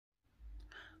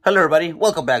Hello everybody,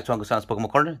 welcome back to Uncle Sam's Pokemon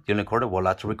Corner, the only corner we're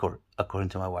allowed to record, according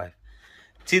to my wife.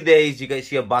 Today, you guys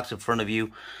see a box in front of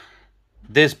you.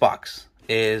 This box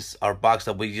is our box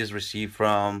that we just received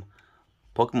from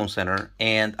Pokemon Center.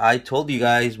 And I told you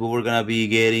guys we were going to be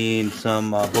getting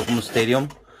some Pokemon Stadium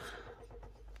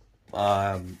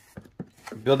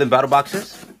building battle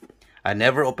boxes. I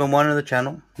never opened one on the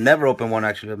channel. Never opened one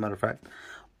actually, as a matter of fact.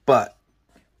 But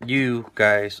you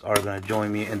guys are going to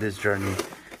join me in this journey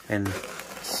and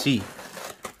see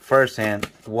firsthand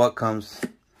what comes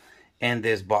in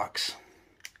this box.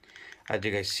 As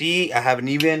you guys see, I haven't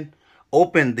even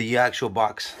opened the actual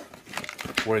box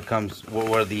where it comes,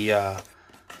 where the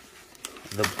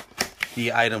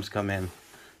items come in.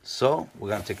 So we're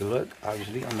gonna take a look.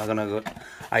 Obviously, I am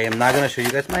not gonna show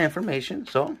you guys my information.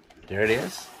 So there it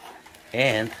is,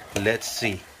 and let's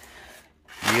see.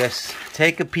 You guys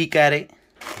take a peek at it.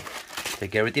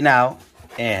 Take everything out,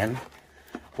 and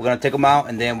we're gonna take them out,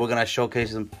 and then we're gonna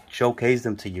showcase them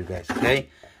to you guys. Okay,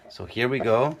 so here we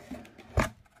go.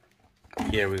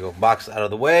 Box out of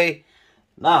the way.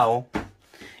 Now,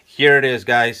 here it is,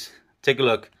 guys. Take a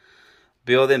look.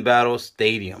 Building Battle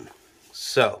Stadium.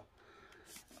 So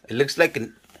it looks like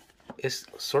it's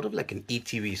sort of like an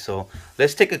ETB. So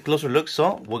let's take a closer look.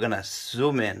 So we're gonna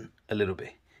zoom in a little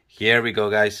bit. Here we go,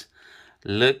 guys.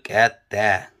 Look at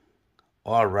that.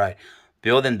 All right,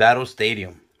 Building Battle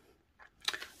Stadium.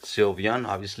 Sylveon,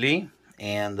 obviously,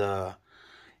 and oh,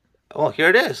 here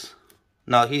it is.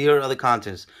 Now here are the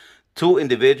contents: 2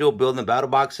 individual building battle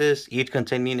boxes, each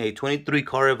containing a 23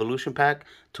 card evolution pack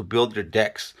to build your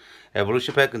decks.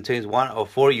 Evolution pack contains 1 of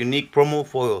 4 unique promo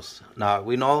foils. Now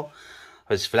we know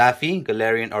it's Fluffy,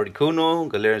 Galarian Articuno,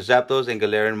 Galarian Zapdos, and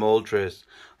Galarian Moltres.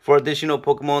 4 additional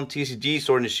Pokemon TCG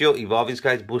Sword and Shield Evolving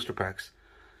Skies booster packs.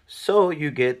 So you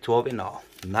get 12 in all.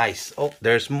 Nice. Oh,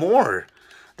 there's more.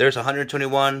 There's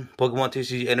 121 Pokemon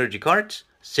TCG energy cards,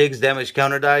 6 damage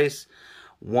counter dice,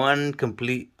 1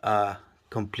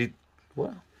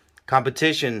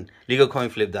 competition legal coin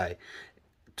flip die,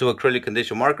 2 acrylic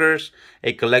condition markers,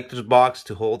 a collector's box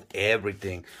to hold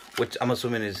everything, which I'm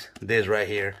assuming is this right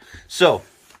here. So,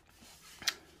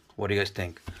 what do you guys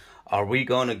think? Are we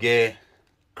gonna get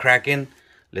cracking?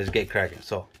 Let's get cracking.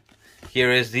 So,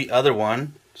 here is the other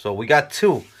one. So we got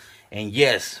 2, and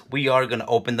yes, we are gonna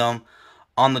open them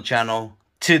on the channel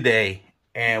today,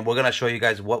 and we're gonna show you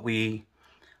guys what we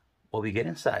get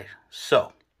inside.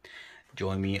 So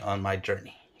join me on my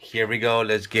journey. Here we go.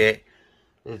 Let's get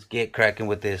cracking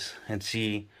with this and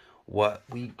see what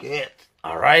we get.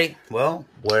 All right, well,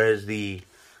 where's the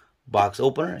box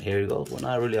opener? Here you go. Well,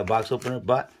 not really a box opener,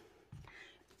 but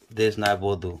this knife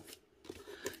will do.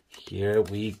 Here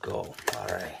we go. All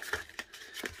right.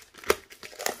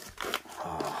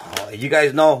 You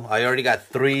guys know I already got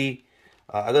 3.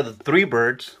 I got the 3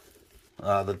 birds,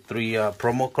 the 3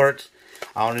 promo cards.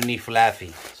 I only need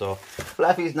Fluffy. So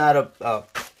Fluffy is not a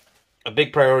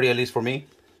big priority, at least for me.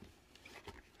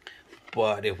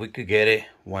 But if we could get it,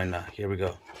 why not? Here we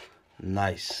go.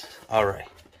 Nice. All right.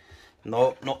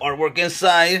 No artwork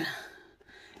inside.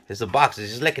 It's a box.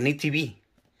 It's just like an ETB.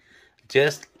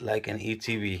 Just like an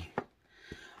ETB.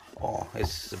 Oh,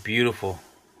 it's a beautiful,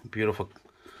 beautiful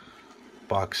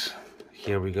box.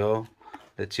 Here we go.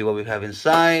 Let's see what we have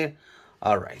inside.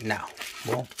 All right, now,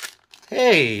 well,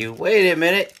 hey, wait a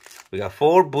minute. We got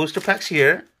 4 booster packs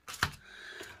here.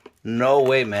 No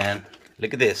way, man.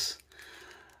 Look at this.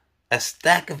 A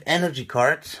stack of energy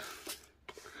cards.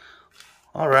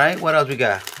 All right, what else we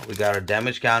got? We got our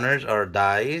damage counters, our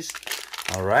dice.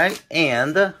 All right,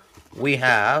 and we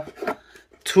have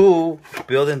 2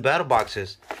 building battle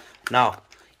boxes. Now,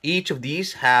 each of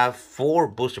these have 4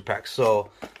 booster packs.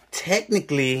 So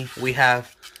technically we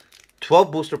have 12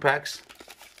 booster packs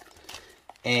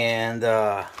and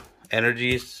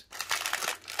energies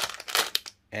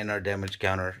and our damage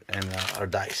counter and our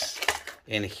dice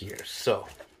in here. So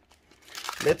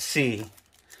let's see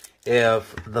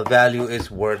if the value is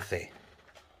worth it.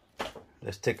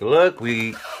 Let's take a look.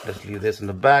 Let's leave this in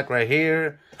the back right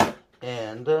here,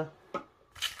 and well,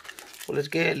 let's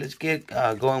get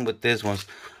going with this one.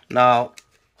 Now,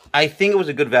 I think it was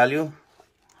a good value.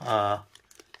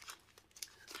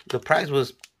 The price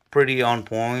was pretty on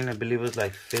point. I believe it was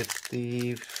like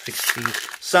 50, 60,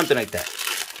 something like that.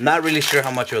 Not really sure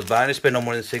how much it was, but I didn't spend no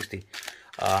more than 60.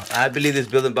 I believe these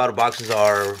building battle boxes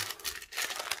are,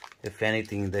 if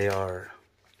anything, they are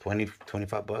 20,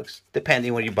 25 bucks,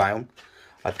 depending when you buy them.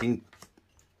 I think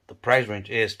the price range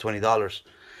is $20.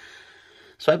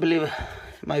 So I believe it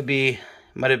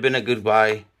might have been a good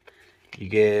buy. We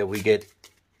get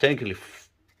technically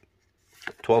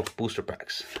 12 booster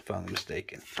packs, if I'm not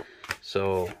mistaken.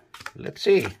 So let's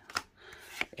see.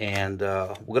 And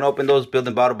we're gonna open those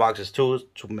building battle boxes too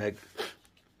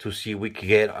to see if we can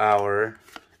get our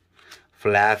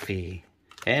Flaffy.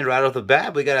 And right off the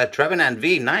bat, we got a Trevenant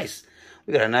V. Nice.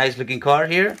 We got a nice looking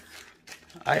card here.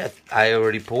 I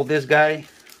already pulled this guy.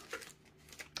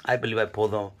 I believe I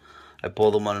pulled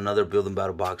him on another building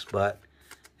battle box, but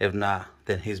if not,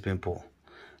 then he's been pulled.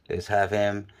 Let's have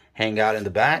him hang out in the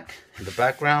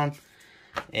background,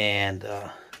 and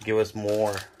give us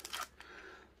more.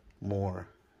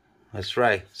 That's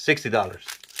right, $60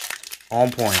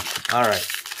 on point. All right,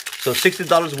 so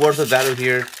 $60 worth of value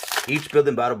here. Each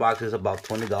building battle box is about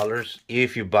 $20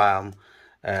 if you buy them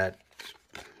at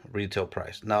retail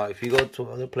price. Now, if you go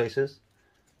to other places,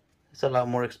 it's a lot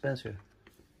more expensive.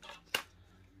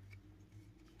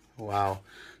 Wow.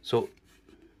 So,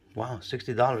 wow,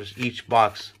 $60 each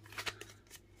box.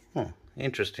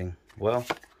 Interesting. Well,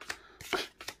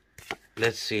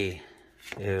 let's see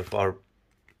if our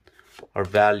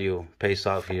value pays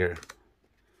off here.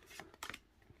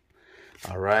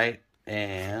 All right,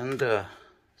 and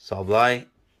Sableye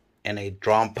and a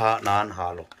drawn pot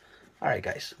non-hollow. All right,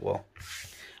 guys. Well,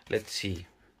 let's see.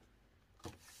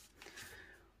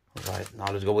 All right,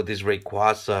 now let's go with this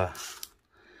Rayquaza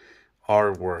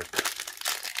artwork.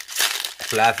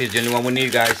 Flaffy is the only one we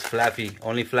need, guys. Flaffy,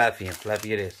 only Flaffy, and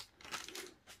Flaffy it is.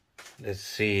 Let's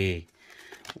see,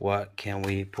 what can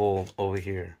we pull over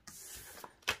here?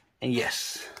 And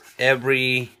yes,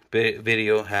 every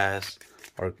video has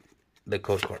the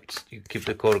code cards. You keep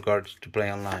the code cards to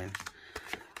play online.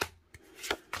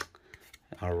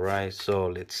 All right, so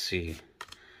let's see.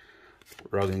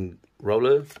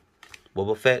 Roller,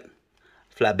 Boba Fett,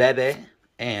 Flabebe,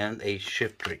 and a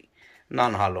Shiftry,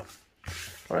 non-hollow.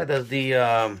 All right, that's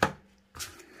the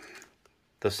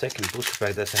second booster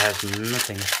pack that has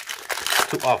nothing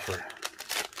to offer.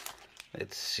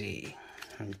 Let's see.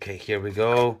 Okay, here we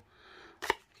go.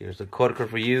 Here's the code card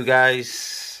for you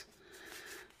guys.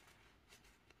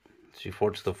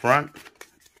 C4 to the front,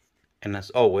 and as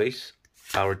always,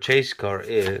 our chase card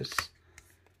is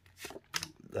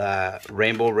the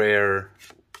Rainbow Rare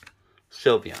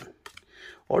Sylveon,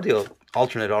 or the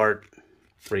alternate art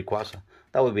Rayquaza.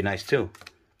 That would be nice too.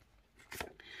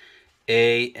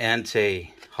 A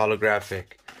Entei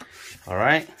holographic. All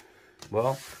right.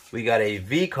 Well, we got a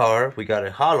V card, we got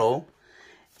a hollow,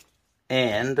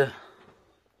 and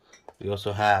we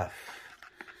also have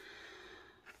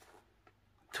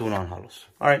 2 non-hollows.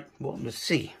 All right. Well, let's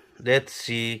see. Let's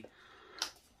see.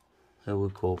 So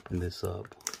we'll open this up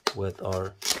with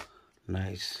our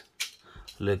nice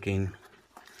looking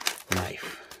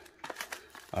knife.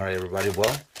 All right, everybody.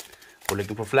 Well, we're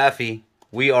looking for Flaffy.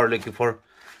 We are looking for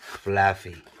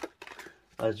Flaffy.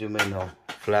 As you may know,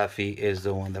 Flaffy is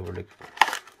the one that we're looking for.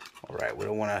 All right, we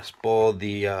don't want to spoil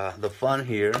the fun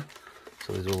here,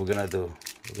 so this is what we're gonna do.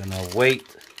 We're gonna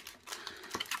wait.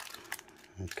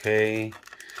 Okay,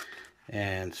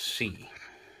 and see.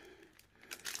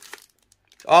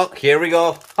 Oh, here we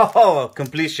go. Oh,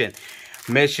 completion.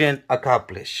 Mission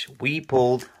accomplished. We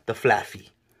pulled the Flaffy.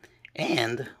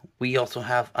 And we also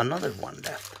have another one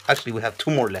left. Actually, we have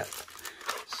 2 more left.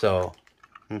 So,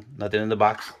 nothing in the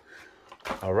box.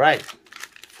 All right.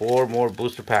 4 more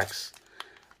booster packs.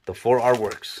 The 4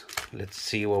 artworks. Let's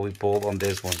see what we pulled on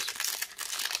this one.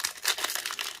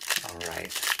 All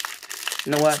right.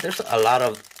 You know what? There's a lot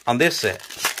of, on this set,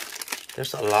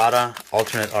 there's a lot of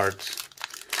alternate arts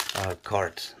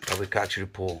cards that we can actually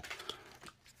pull.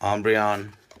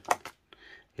 Umbreon.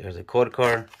 Here's a code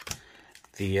card.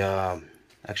 The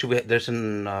actually there's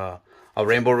a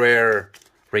Rainbow Rare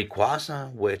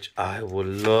Rayquaza, which I would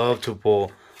love to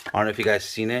pull. I don't know if you guys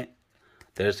seen it.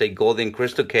 There's a Golden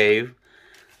Crystal Cave.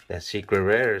 That secret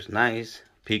rare is nice.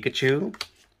 Pikachu.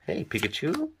 Hey,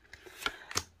 Pikachu.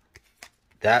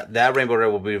 That Rainbow Rare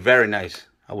will be very nice.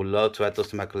 I would love to add those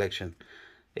to my collection.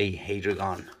 A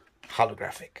Hydreigon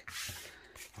holographic.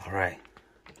 All right,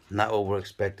 not what we're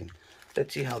expecting.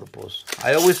 Let's see how the pulls.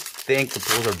 I always think the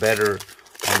pulls are better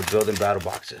on the building battle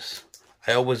boxes.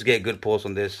 I always get good pulls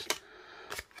on this,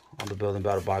 on the building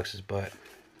battle boxes, but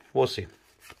we'll see.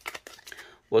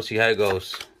 We'll see how it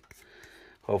goes.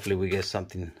 Hopefully we get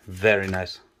something very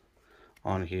nice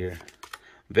on here.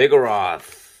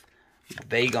 Vigoroth,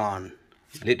 Vagon,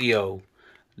 Litio,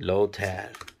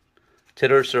 Lotad,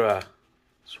 Teddiursa,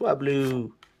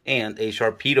 Swablu, and a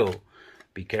Sharpedo.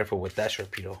 Be careful with that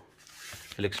Sharpedo.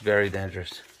 It looks very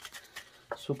dangerous.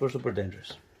 Super, super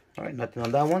dangerous. Alright, nothing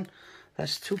on that one.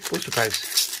 That's 2 booster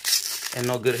packs and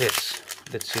no good hits.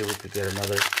 Let's see if we could get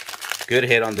another good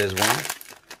hit on this one.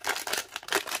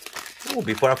 Oh,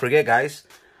 before I forget, guys,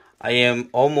 I am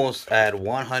almost at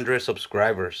 100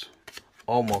 subscribers.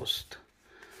 Almost.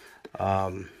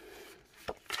 I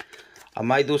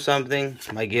might do something,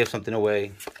 might give something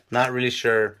away. Not really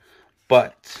sure,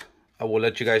 but I will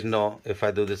let you guys know if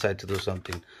I do decide to do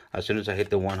something as soon as I hit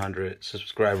the 100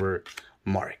 subscriber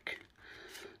mark.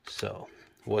 So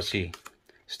we'll see.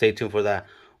 Stay tuned for that.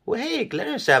 Well, hey,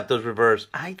 Galarian Zapdos reverse.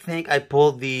 I think I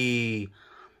pulled the,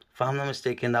 if I'm not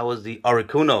mistaken, that was the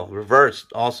Articuno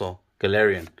reversed also.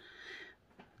 Galarian.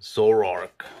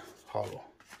 Zoroark Hollow.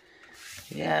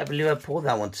 Yeah, I believe I pulled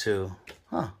that one too.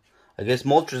 Huh. I guess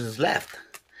Moltres is left.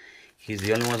 He's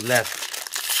the only one left.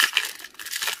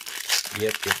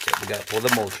 Yep. We gotta pull the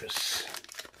Moltres.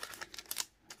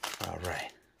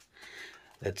 Alright.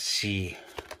 Let's see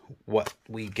what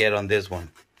we get on this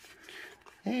one.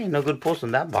 Hey, no good pulls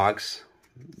on that box.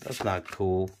 That's not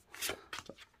cool.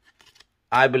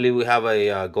 I believe we have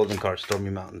a golden card, Stormy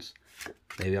Mountains.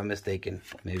 Maybe I'm mistaken.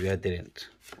 Maybe I didn't.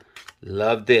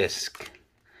 Love Disc.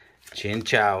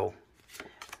 Chinchou.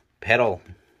 Petal.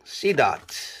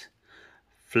 Seedot.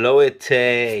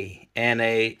 Floete.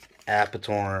 NA.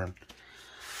 Apetorn.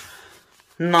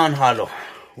 Non-hollow.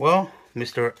 Well,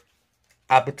 Mr.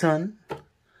 Apeton,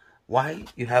 why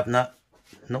you have no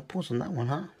pulls on that one,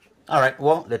 huh? Alright,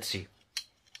 well, let's see.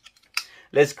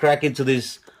 Let's crack into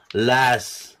this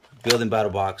last building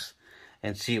battle box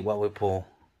and see what we pull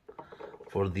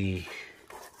for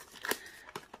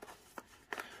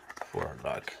our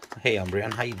luck. Hey,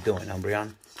 Umbreon, how you doing,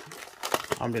 Umbreon?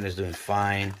 Umbreon is doing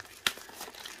fine.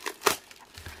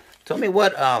 Tell me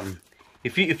what,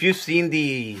 if you've seen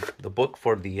the book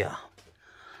for the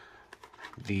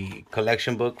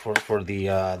collection book for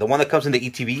the one that comes in the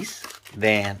ETBs,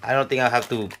 then I don't think I'll have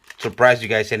to surprise you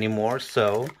guys anymore.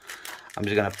 So I'm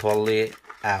just gonna pull it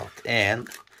out, and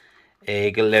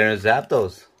a Galarian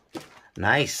Zapdos.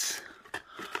 Nice.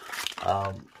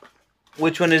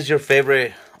 Which one is your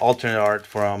favorite alternate art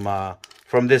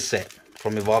from this set,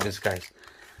 from Evolving Skies?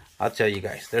 I'll tell you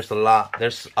guys, there's a lot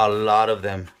of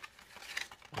them.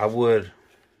 I mean,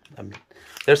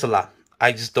 there's a lot.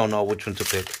 I just don't know which one to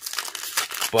pick.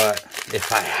 But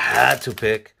if I had to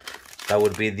pick, that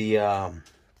would be the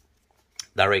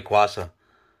Rayquaza.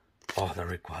 Oh, the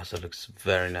Rayquaza looks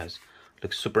very nice.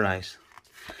 Looks super nice.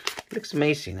 Looks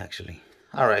amazing, actually.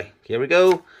 All right, here we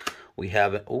go. We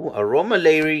have Aroma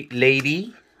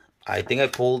Lady. I think I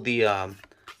pulled the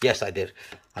yes, I did.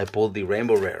 I pulled the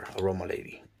Rainbow Rare Aroma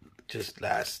Lady. Just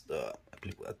last, I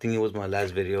think it was my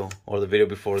last video or the video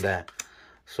before that.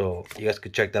 So you guys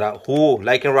could check that out.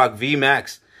 Lycanroc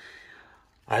VMAX.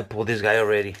 I pulled this guy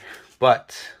already,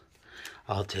 but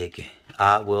I'll take it.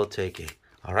 I will take it.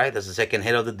 All right, that's the second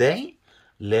hit of the day.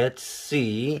 Let's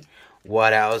see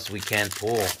what else we can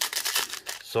pull.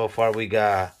 So far, we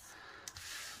got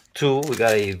two. We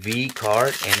got a V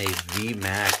card and a V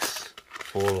Max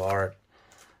full art.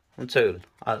 I'll tell you,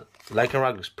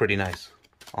 Lycanroc looks pretty nice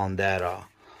on that.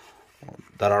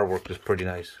 That artwork is pretty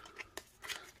nice.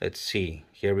 Let's see.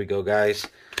 Here we go, guys.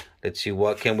 Let's see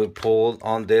what can we pull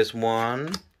on this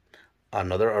one.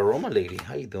 Another Aroma Lady.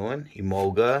 How you doing?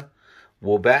 Emolga,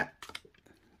 Woobat,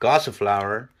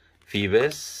 Gossiflower,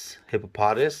 Phoebus,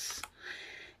 Hippopotas,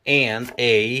 and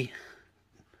a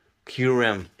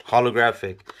Kyurem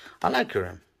holographic. I like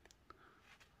Kyurem.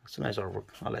 It's a nice artwork.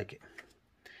 I like it.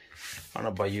 I don't know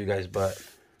about you guys, but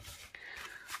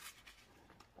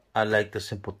I like the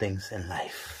simple things in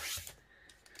life.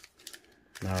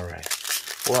 All right.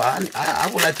 Well, I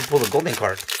would like to pull the golden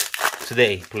card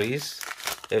today, please.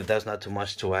 If that's not too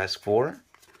much to ask for.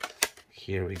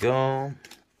 Here we go.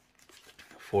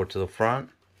 4 to the front.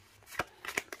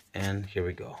 And here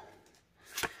we go.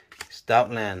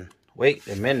 Stoutland. Wait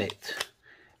a minute.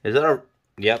 Is that a...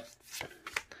 Yep.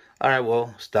 Alright,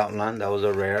 well, Stoutland. That was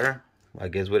a rare. I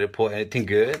guess we didn't pull anything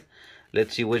good.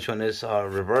 Let's see which one is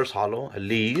reverse hollow. At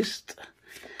least.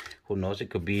 Who knows? It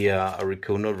could be a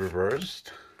Articuno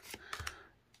reversed.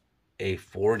 A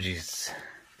Forgis.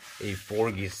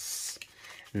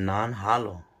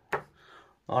 Non-hollow.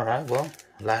 Alright, well,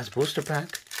 last booster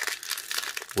pack.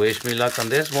 Wish me luck on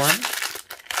this one.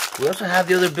 We also have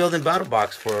the other building battle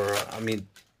box for,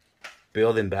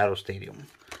 building battle stadium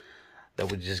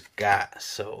that we just got.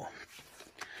 So,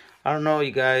 I don't know,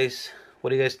 you guys. What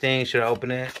do you guys think? Should I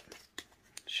open it?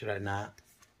 Should I not?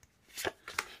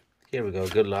 Here we go.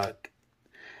 Good luck.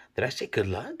 Did I say good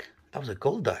luck? That was a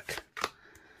gold duck.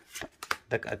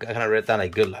 I kind of read that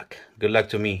like good luck. Good luck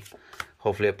to me.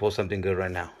 Hopefully I pull something good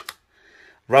right now.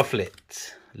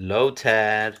 Rufflet,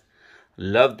 Lotad,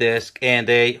 Love Disc, and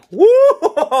a woo!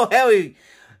 Hell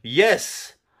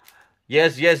yes!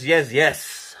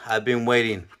 Yes! I've been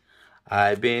waiting.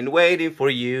 For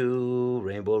you.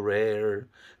 Rainbow Rare.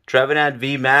 Trevenant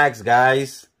V Max,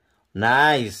 guys.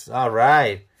 Nice.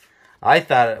 Alright. I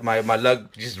thought my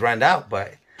luck just ran out,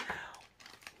 but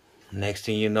next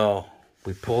thing you know,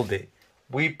 we pulled it.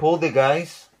 We pulled it,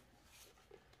 guys.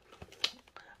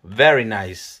 Very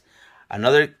nice.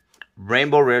 Another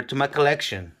Rainbow Rare to my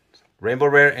collection. Rainbow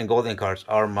Rare and Golden cards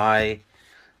are my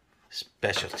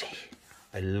specialty.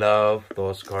 I love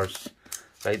those cards.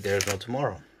 Right, there's no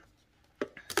tomorrow.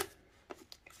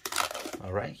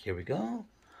 All right, here we go.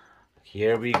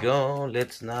 Here we go.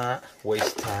 Let's not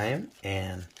waste time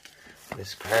and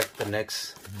let's crack the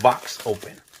next box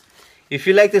open. If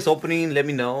you like this opening, let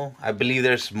me know. I believe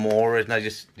there's more. It's not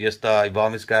just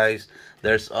Evolving Skies.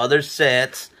 There's other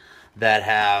sets that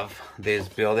have this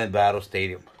Build and Battle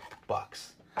Stadium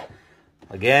box.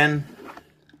 Again,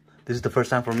 this is the first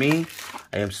time for me.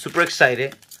 I am super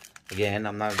excited. Again,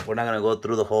 we're not gonna go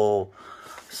through the whole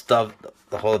stuff,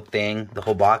 the whole thing, the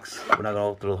whole box. We're not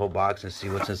gonna go through the whole box and see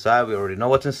what's inside. We already know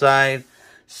what's inside.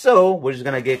 So we're just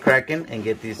gonna get cracking and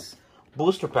get these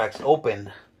booster packs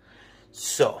opened.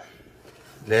 So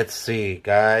let's see,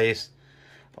 guys.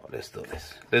 Oh, let's do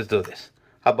this. Let's do this.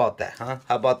 How about that, huh?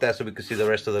 How about that so we can see the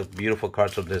rest of the beautiful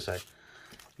cards on this side?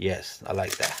 Yes, I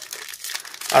like that.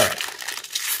 All right.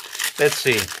 Let's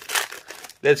see.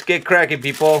 Let's get cracking,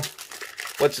 people.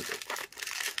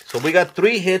 So we got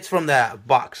 3 hits from that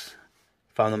box,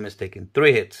 if I'm not mistaken.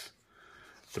 3 hits.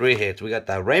 3 hits. We got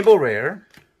that Rainbow Rare.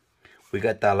 We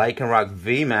got that Lycanroc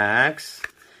VMAX.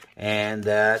 And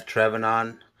that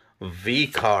Trevenant V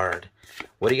card.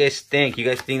 What do you guys think? You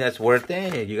guys think that's worth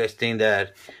it? You guys think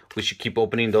that we should keep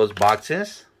opening those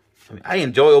boxes? I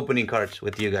enjoy opening cards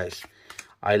with you guys.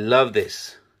 I love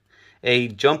this. A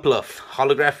Jumpluff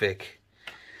holographic.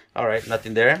 Alright,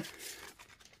 nothing there.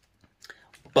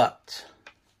 But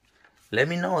let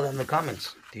me know in the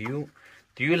comments. Do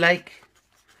you like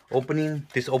opening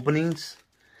these openings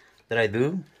that I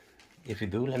do? If you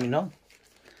do, let me know.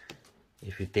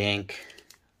 If you think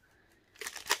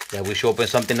that we should open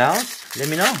something else, let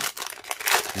me know.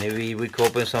 Maybe we could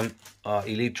open some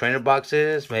Elite Trainer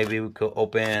boxes. Maybe we could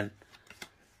open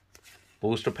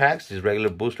booster packs, these regular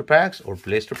booster packs or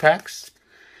blister packs.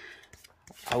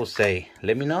 I would say,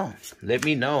 let me know. Let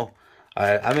me know.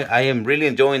 I am really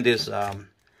enjoying this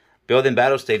Build and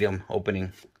Battle Stadium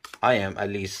opening. I am, at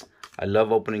least. I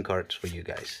love opening cards for you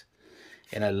guys.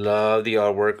 And I love the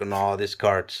artwork on all these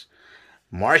cards.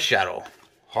 Marshadow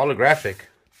holographic.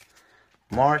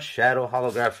 Marshadow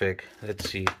holographic. Let's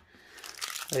see.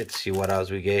 Let's see what else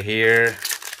we get here.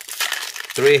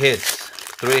 3 hits.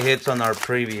 3 hits on our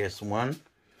previous one.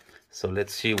 So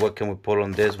let's see what can we pull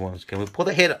on this one. Can we pull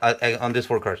the hit on this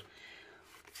 4 cards?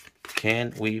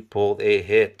 Can we pull a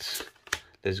hit?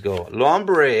 Let's go.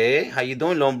 Lombre. How you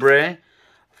doing, Lombre?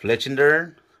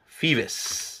 Fletchinder.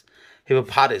 Phoebus.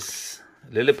 Hippopotamus.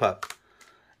 Lillipup.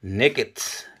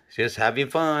 Nickit. Just having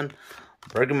fun.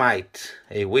 Bergamite.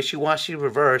 A Wishy-Washy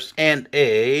reverse. And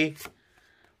a...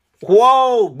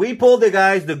 Whoa! We pulled it,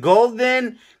 guys. The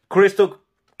Golden Crystal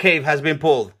Cave has been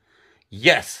pulled.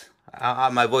 Yes.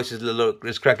 My voice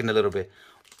is cracking a little bit.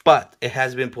 But it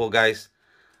has been pulled, guys.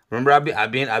 Remember,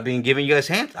 I've been giving you guys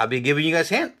hints. I've been giving you guys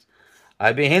hints.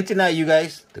 I've been hinting at you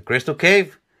guys. The Crystal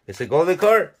Cave. It's a golden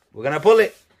card. We're gonna pull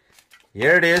it.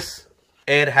 Here it is.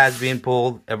 It has been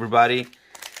pulled, everybody.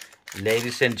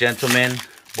 Ladies and gentlemen,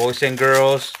 boys and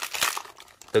girls,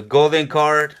 the golden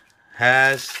card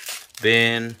has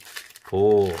been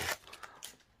pulled.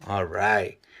 All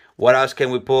right. What else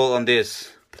can we pull on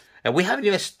this? And we haven't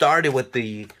even started with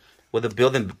the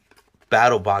Build and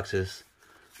Battle boxes.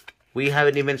 We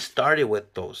haven't even started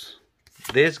with those.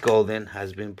 This golden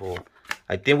has been pulled.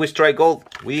 I think we strike gold.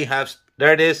 We have,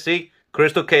 there it is, see?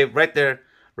 Crystal Cave right there.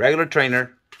 Regular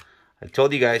trainer. I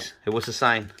told you guys, it was a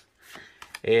sign.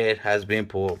 It has been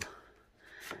pulled.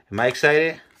 Am I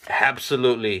excited?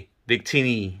 Absolutely.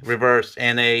 Victini, reverse,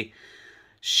 and a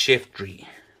Shiftry.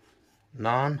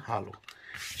 Non-hollow.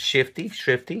 Shifty,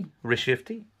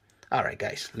 reshifty. Alright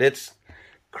guys, let's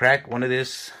crack one of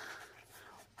these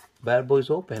bad boys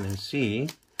open and see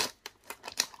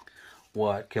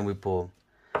what can we pull.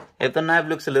 If the knife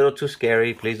looks a little too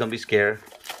scary, please don't be scared.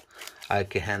 I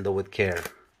can handle with care.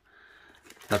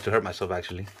 Not to hurt myself,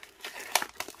 actually.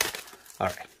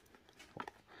 Alright.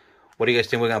 What do you guys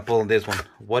think we're going to pull on this one?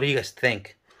 What do you guys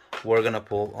think we're going to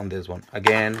pull on this one?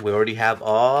 Again, we already have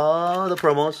all the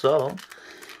promos, so...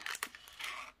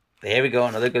 There we go,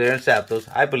 another Galarian Zapdos.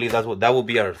 I believe that will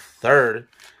be our 3rd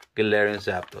Galarian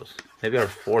Zapdos. Maybe our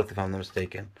 4th, if I'm not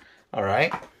mistaken.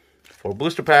 Alright. 4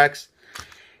 booster packs.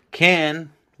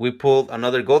 Can we pull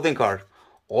another golden card?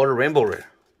 Or a Rainbow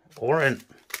Rare? Or an...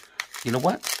 You know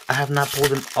what? I have not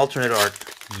pulled an alternate art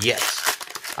yet.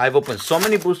 I've opened so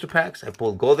many booster packs. I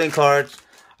pulled golden cards.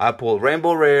 I pulled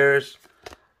rainbow rares.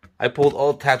 I pulled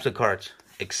all types of cards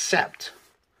except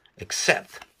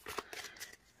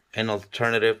an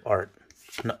alternate art.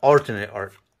 I'm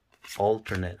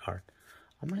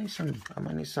gonna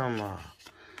need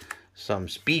some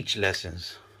speech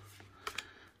lessons.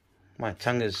 My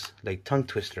tongue is like tongue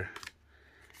twister.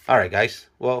 All right, guys.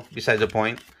 Well, besides the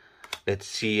point, let's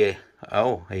see. A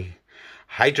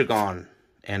Hydreigon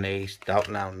and a Stout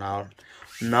now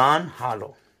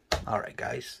non-hollow. All right,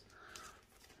 guys.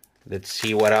 Let's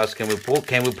see what else can we pull.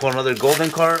 Can we pull another golden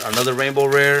card, another rainbow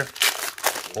rare,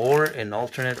 or an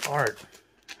alternate art?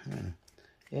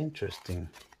 Interesting.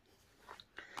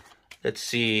 Let's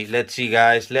see,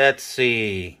 guys. Let's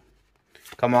see.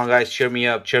 Come on, guys. Cheer me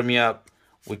up.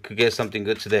 We could get something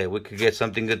good today.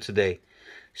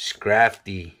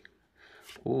 Scrafty.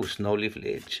 Ooh, Snowleaf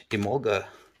Lich. Emolga.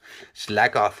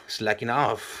 Slacking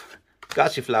off.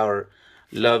 Gossiflower.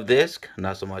 Love Disc.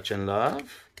 Not so much in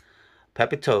love.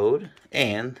 Papitoad.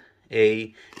 And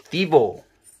a Thievul.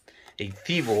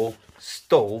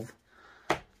 Stove.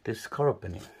 This card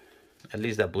opening. At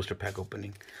least that booster pack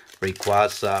opening.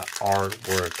 Rayquaza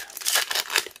artwork.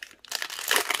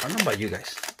 I don't know about you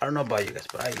guys,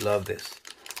 but I love this.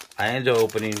 I enjoy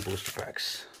opening booster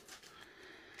packs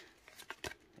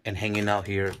and hanging out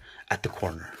here at the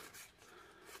corner.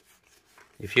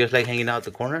 If you guys like hanging out at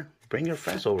the corner, bring your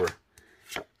friends over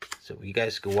so you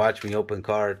guys can watch me open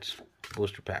cards,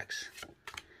 booster packs,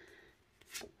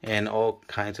 and all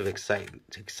kinds of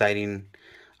exciting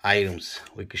items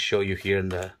we could show you here on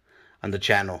the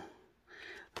channel.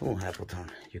 Oh,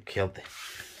 Appleton, you killed it.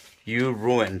 You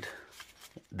ruined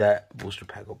that booster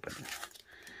pack opening.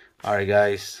 Alright,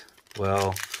 guys.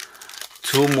 Well,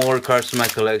 2 more cards in my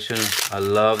collection. I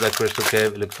love that Crystal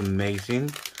Cave. It looks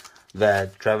amazing.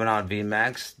 That Trevenant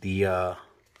VMAX, the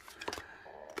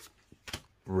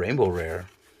rainbow rare.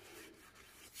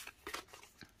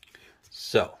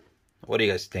 So, what do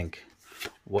you guys think?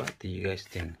 Do you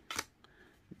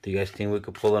guys think we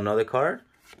could pull another card?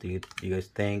 Do you guys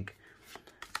think?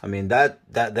 I mean, that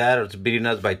is beating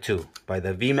us by 2. By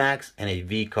the VMAX and a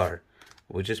V card.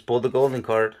 We just pulled the golden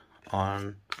card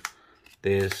on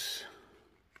this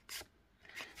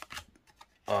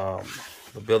the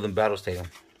Building Battle Stadium.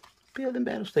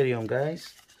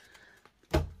 Guys.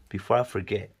 Before I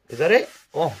forget. Is that it?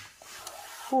 Oh.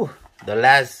 Whew. The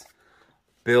last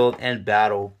Build and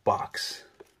Battle box.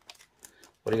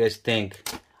 What do you guys think?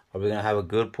 Are we gonna have a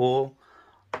good pull?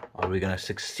 Are we gonna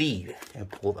succeed and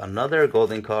pull another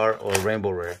golden card or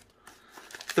rainbow rare?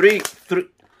 Three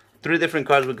different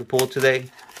cards we could pull today,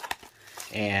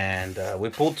 and we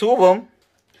pulled 2 of them.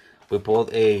 We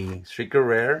pulled a Streaker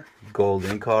rare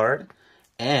golden card,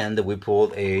 and we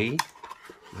pulled a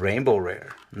rainbow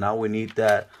rare. Now we need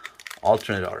that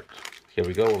alternate art. Here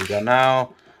we go. What we got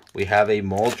now? We have a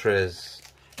Moltres.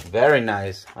 Very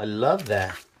nice. I love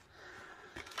that.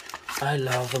 I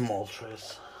love the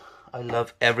Moltres. I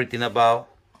love everything about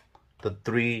the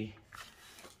 3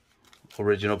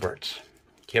 original birds.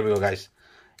 Here we go, guys.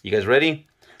 You guys ready?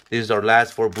 This is our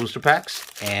last 4 booster packs.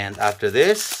 And after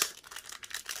this,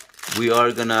 we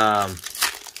are gonna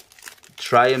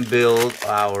try and build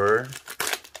our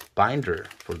binder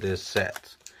for this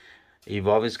set.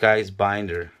 Evolving Skies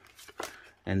binder.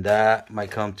 And that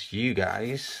might come to you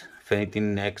guys. If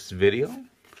anything, next video.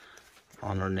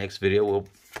 On our next video,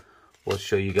 we'll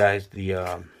show you guys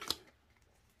the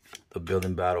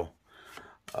Building Battle.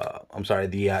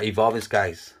 The Evolving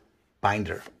Skies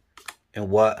binder, and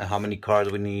how many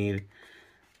cards we need,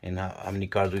 and how many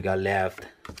cards we got left.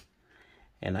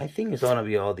 And I think it's gonna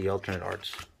be all the alternate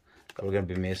arts that we're gonna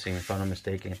be missing, if I'm not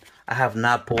mistaken. I have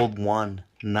not pulled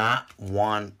not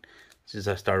one, since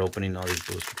I started opening all these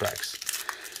booster packs.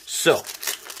 So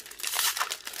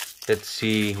let's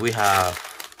see. We have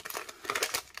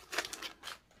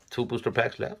 2 booster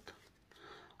packs left.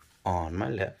 On my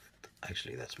left.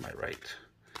 Actually, that's my right.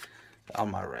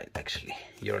 On my right, actually.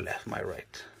 Your left, my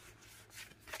right.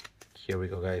 Here we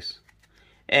go, guys.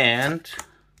 And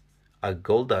a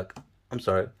Golduck. I'm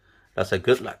sorry. That's a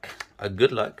Good Luck. A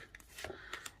Good Luck.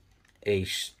 A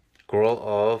Scroll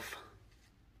of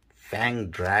Fang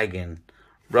Dragon.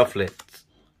 Rufflet.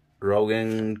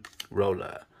 Rogan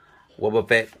Roller.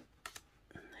 Wobbuffet.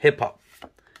 Hip Hop.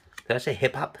 Did I say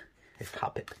Hip Hop?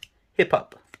 Hip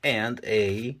Hop. And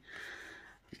a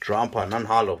Drampa,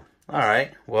 non-hollow.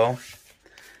 Alright, well,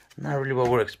 not really what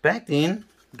we're expecting,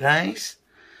 guys.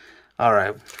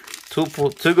 Alright, two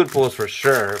good pulls for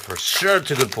sure. 2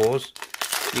 good pulls.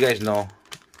 You guys know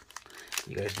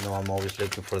I'm always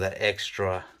looking for that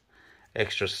extra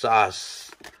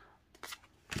sauce.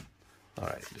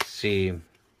 Alright, let's see.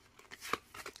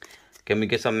 Can we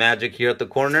get some magic here at the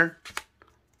corner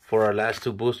for our last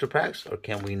 2 booster packs, or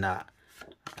can we not?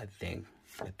 I think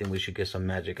we should get some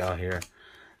magic out here.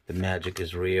 The magic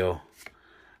is real,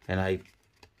 and I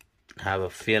have a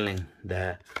feeling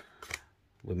that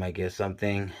we might get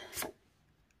something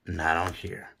not on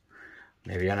here.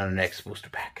 Maybe on our next booster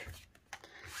pack.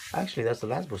 Actually, that's the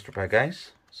last booster pack,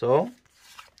 guys. So,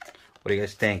 what do you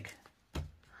guys think?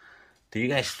 Do you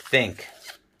guys think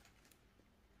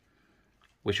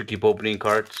we should keep opening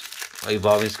cards?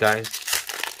 Evolving Skies?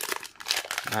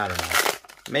 I don't know.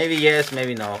 Maybe yes,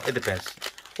 maybe no. It depends.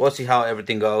 We'll see how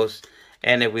everything goes.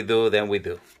 And if we do, then we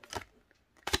do.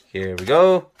 Here we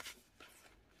go.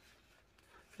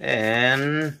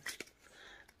 And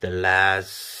the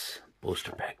last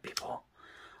booster pack, people.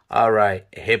 Alright.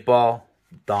 Hippo,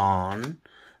 Dawn,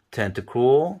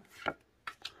 Tentacruel,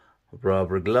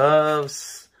 Rubber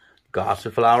Gloves,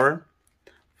 Gossiflower,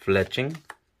 Fletching,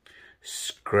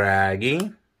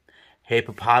 Scraggy,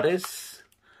 Hippopotas,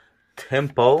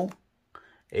 Tempo,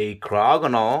 a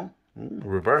Crogonal,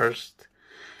 reversed,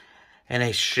 and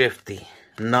a Shifty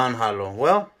non-hollow.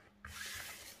 Well,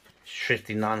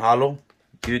 Shifty non-hollow,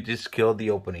 you just killed the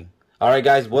opening. Alright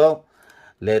guys, well,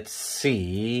 let's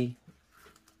see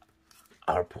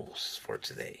our pulls for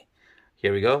today.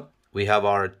 Here we go. We have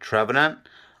our Trevenant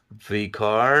V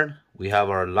card. We have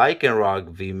our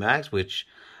Lycanroc VMAX, which,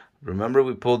 remember,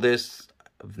 we pulled this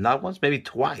not once, maybe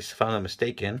twice, if I'm not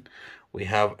mistaken. We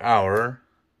have our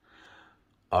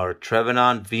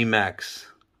Trevenant VMAX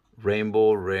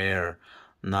Rainbow Rare.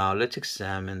 Now let's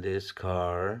examine this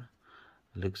card.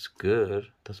 Looks good.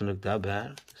 Doesn't look that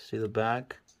bad. See the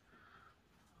back?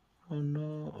 Oh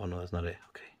no! Oh no, that's not it.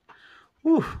 Okay.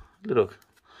 Whew, little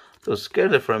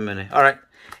scared there for a minute. All right,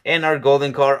 and our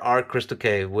golden card, our Crystal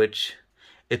Cave, which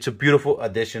it's a beautiful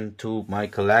addition to my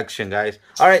collection, guys.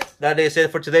 All right, that is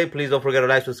it for today. Please don't forget to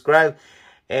like, subscribe,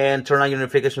 and turn on your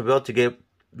notification bell to get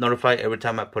notified every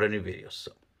time I put any videos.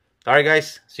 So, all right,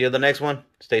 guys. See you in the next one.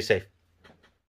 Stay safe.